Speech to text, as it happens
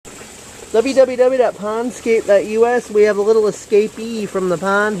www.pondscape.us. We have a little escapee from the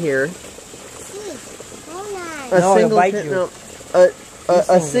pond here. A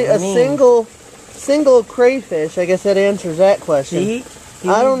single crayfish. I guess that answers that question.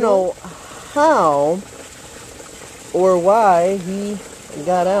 I don't know how or why he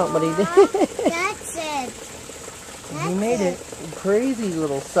got out, but he did. That's it. He made it. Crazy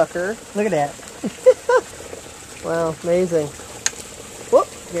little sucker. Look at that. Wow, amazing. Whoop,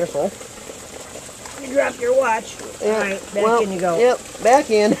 careful. You dropped your watch. Yeah. All right, back in you go. Yep, back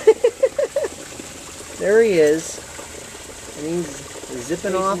in. There he is. And he's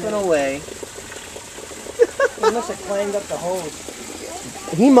zipping off and away. He must have climbed up the hose.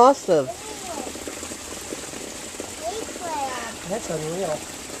 He must have. That's unreal.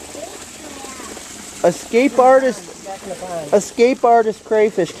 Escape artist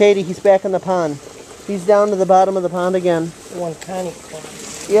crayfish. Katie, he's back in the pond. He's down to the bottom of the pond again. One tiny.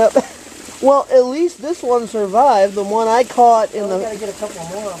 Yep. Well, at least this one survived. The one I caught in the... We gotta get a couple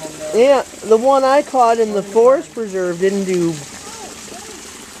more of them there. Yeah, the one I caught in the forest preserve didn't do...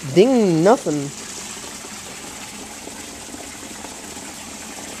 ding nothing.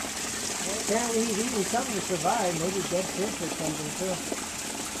 Apparently he's eating something to survive. Maybe dead fish or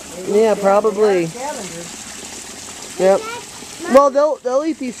something too. Yeah, probably. Yep. Well, they'll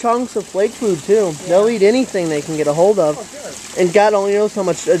eat these chunks of flake food too. Yeah. They'll eat anything they can get a hold of. Oh, sure. And God only knows how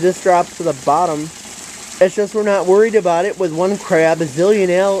much this drops to the bottom. It's just we're not worried about it with one crab, a zillion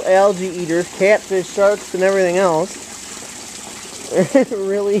algae eaters, catfish, sharks, and everything else.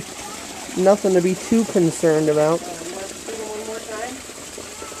 Really nothing to be too concerned about. You want to see them one more time?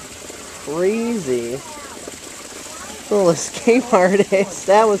 Crazy. Little escape artist.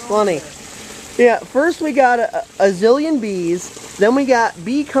 That was funny. Yeah, first we got a zillion bees, then we got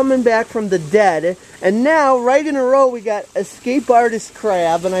bee coming back from the dead, and now, right in a row, we got escape artist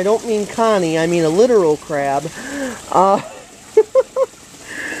crab, and I don't mean Connie, I mean a literal crab.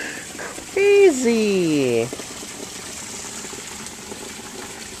 Crazy.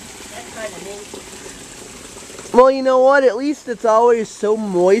 That's kind of neat. Well, you know what? At least it's always so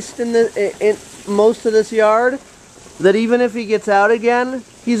moist in most of this yard that even if he gets out again,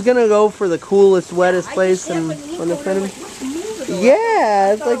 he's gonna go for the coolest, wettest place and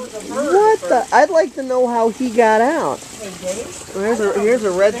yeah, it's like what the? I'd like to know how he got out. Here's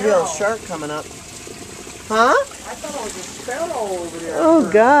a red-tailed shark coming up. Huh? I thought it was a sparrow over there. Oh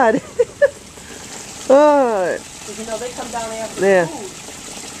God. Because you know they come down after food.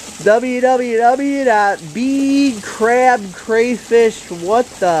 www.beecrabcrayfish what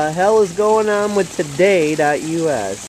the hell is going on with today.us